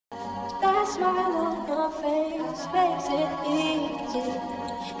smile on your face makes it easy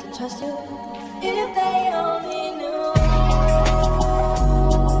to trust you. If they only knew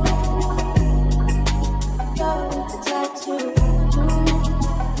about the tattoo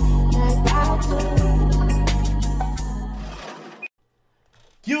like I do.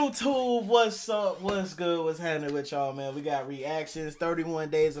 YouTube, what's up? What's good? What's happening with y'all, man? We got reactions, 31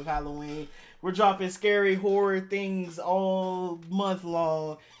 days of Halloween. We're dropping scary horror things all month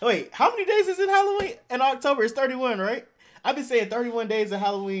long. Wait, how many days is it Halloween? In October, it's 31, right? I've been saying 31 days of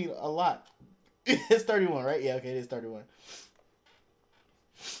Halloween a lot. It's 31, right? Yeah, okay, it is 31.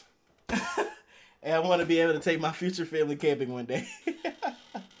 And I want to be able to take my future family camping one day.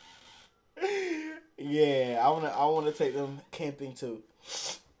 Yeah, I want to take them camping too.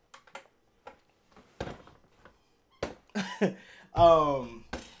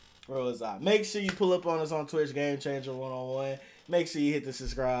 Where was I? Make sure you pull up on us on Twitch, Game Changer 101. Make sure you hit the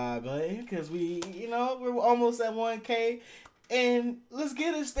subscribe button because we're almost at 1K, and let's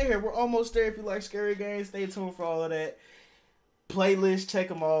get us there. We're almost there. If you like scary games, stay tuned for all of that. Playlist, check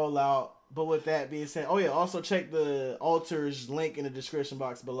them all out. But with that being said, oh yeah, also check the Altars link in the description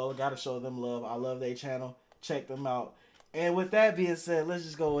box below. Gotta show them love. I love their channel. Check them out. And with that being said, let's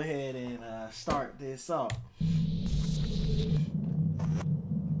just go ahead and start this off.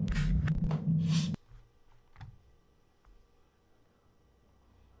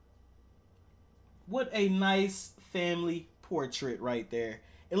 What a nice family portrait right there.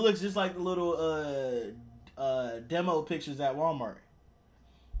 It looks just like the little demo pictures at Walmart.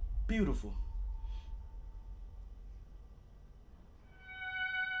 Beautiful.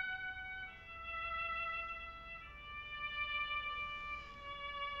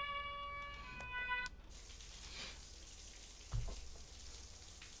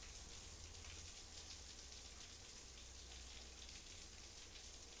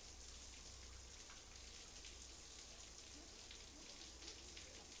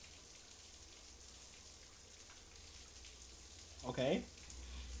 Okay.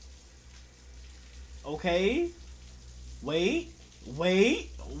 Okay. Wait.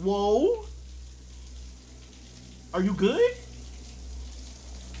 Whoa. Are you good?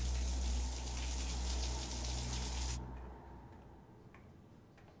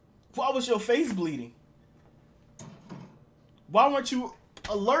 Why was your face bleeding? Why weren't you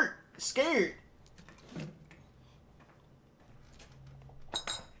alert, scared?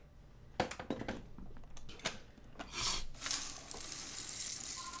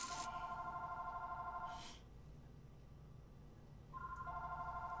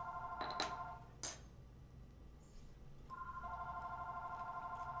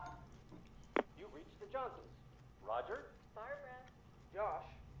 Johnsons. Roger. Barbara. Josh.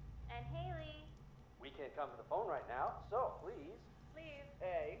 And Haley. We can't come to the phone right now, so please. Leave.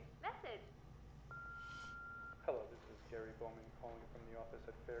 A. Message. Hello, this is Gary Bowman calling from the office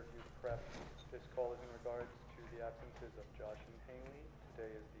at Fairview Prep. This call is in regards to the absences of Josh and Haley.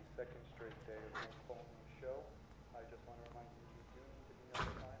 Today is the second straight day of no call, no show. I just want to remind you do need to be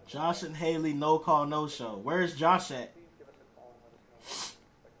notified. Josh and Haley, no call, no show. Where's Josh at? Please give us a call and let us know when you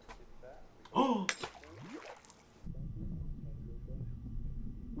expect to see you back. Oh.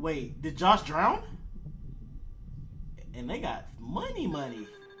 Wait, did Josh drown? And they got money.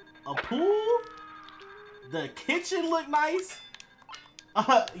 A pool? The kitchen look nice?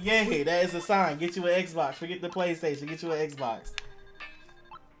 Yeah, that is a sign. Get you an Xbox. Forget the PlayStation. Get you an Xbox.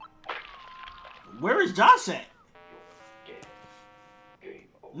 Where is Josh at?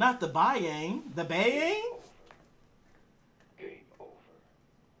 Not the Bayang. The Bayang?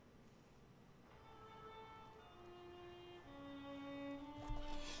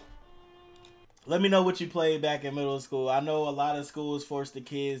 Let me know what you played back in middle school. I know a lot of schools force the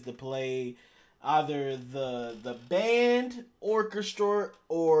kids to play either the band, orchestra,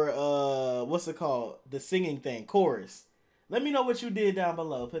 or what's it called? The singing thing, chorus. Let me know what you did down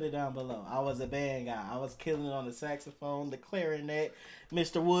below. Put it down below. I was a band guy. I was killing it on the saxophone, the clarinet,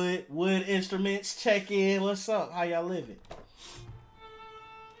 Mr. Wood instruments. Check in. What's up? How y'all living?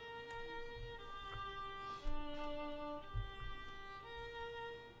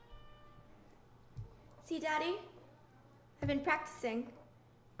 See, Daddy? I've been practicing.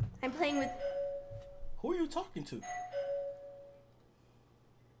 I'm playing with... Who are you talking to?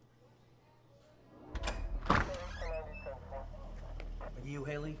 Are you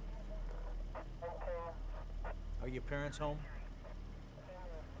Haley? Are your parents home?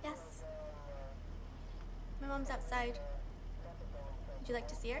 Yes. My mom's outside. Would you like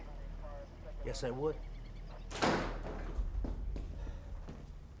to see her? Yes, I would.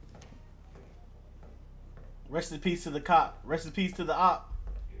 Rest in peace to the cop. Rest in peace to the op.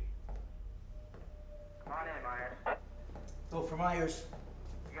 Go for Myers.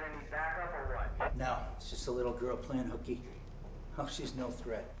 You gonna need backup or what? No, it's just a little girl playing hooky. Oh, she's no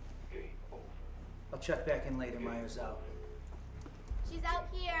threat. I'll check back in later. Myers out. She's out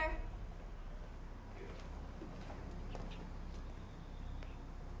here.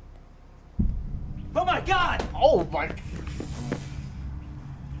 Oh my God! Oh my. It's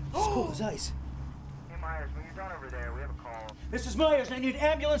cold as ice. Hey Myers, when you're done over there, we have a call. This is Myers. I need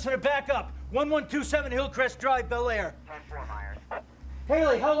ambulance and a backup. 1127 Hillcrest Drive, Bel Air. 10-4, Myers.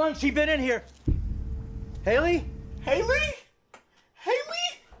 Haley, how long she been in here? Haley? Haley? Haley?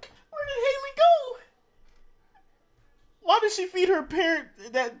 Where did Haley go? Why did she feed her parent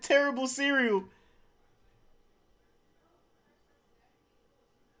that terrible cereal?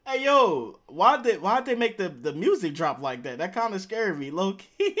 Hey yo, why'd they make the music drop like that? That kind of scared me, low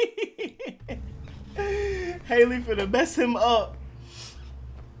key. Haley finna mess him up.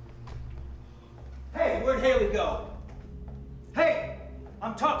 Hey, where'd Haley go? Hey,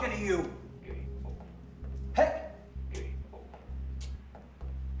 I'm talking to you. Hey.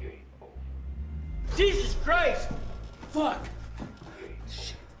 Jesus Christ! Fuck!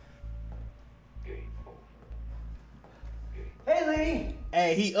 Shit. Haley!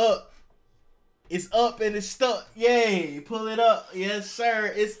 Hey, he up. It's up and it's stuck. Yay, pull it up. Yes,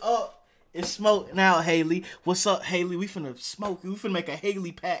 sir. It's up. It's smoke now, Haley. What's up, Haley? We finna smoke. We finna make a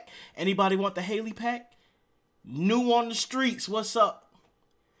Haley pack. Anybody want the Haley pack? New on the streets. What's up?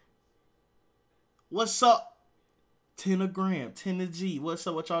 What's up? 10 a gram, 10 a G. What's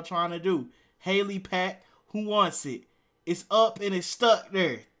up? What y'all trying to do? Haley pack. Who wants it? It's up and it's stuck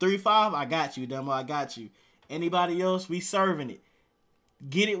there. 3-5. I got you, demo. I got you. Anybody else? We serving it.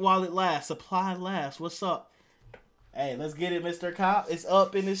 Get it while it lasts. Supply lasts. What's up? Hey, let's get it, Mr. Cop. It's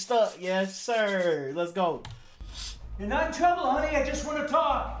up and it's stuck. Yes, sir. Let's go. You're not in trouble, honey. I just want to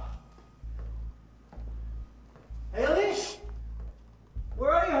talk. Haley?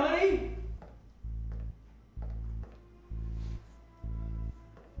 Where are you, honey?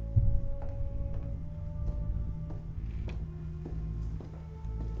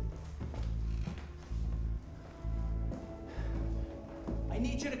 I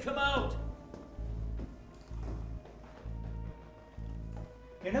need you to come out.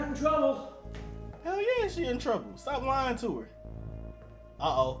 You're not in trouble. Hell yeah, she in trouble. Stop lying to her.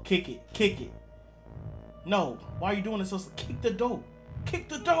 Uh-oh. Kick it. Kick it. No. Why are you doing this? Kick the door. Kick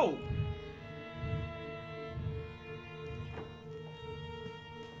the door.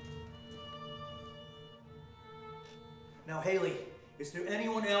 Now, Haley, is there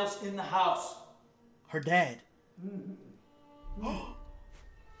anyone else in the house? Her dad.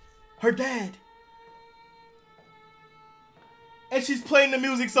 Her dad. And she's playing the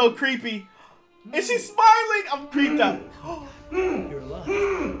music so creepy. And she's smiling. I'm creeped out. You're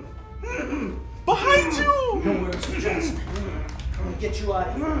alive. Behind you. Don't worry, Mr. Johnson. I'm gonna get you out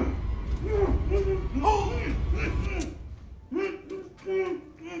of here.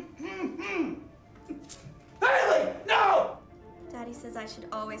 Haley, no! Daddy says I should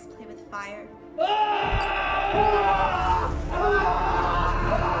always play with fire.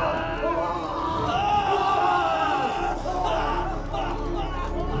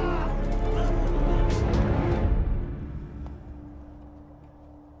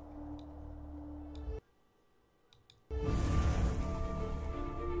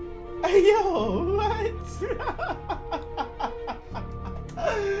 Hey, yo, what?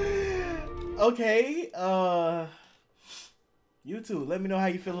 Okay, YouTube, let me know how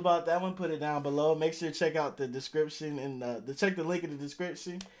you feel about that one. Put it down below. Make sure to check out the description and check the link in the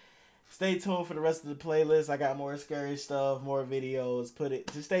description. Stay tuned for the rest of the playlist. I got more scary stuff, more videos.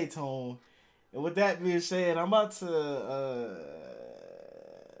 Just stay tuned. And with that being said, I'm about to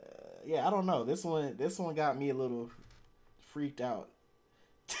yeah, I don't know. This one got me a little freaked out.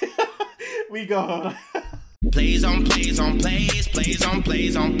 We go. Plays on plays on plays, plays on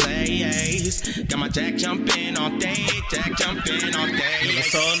plays on plays. Got my jack jumping all day, jack jumping all day. Never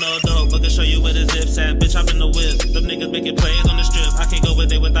sold no dope, but can show you where the zip's at. Bitch, I'm in the whip. Them niggas making plays on the strip. I can't go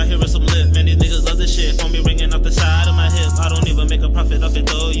with it without hearing some lip. Man, these niggas love this shit. Phone me ringing off the side of my hip. I don't even make a profit off it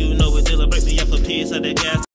though.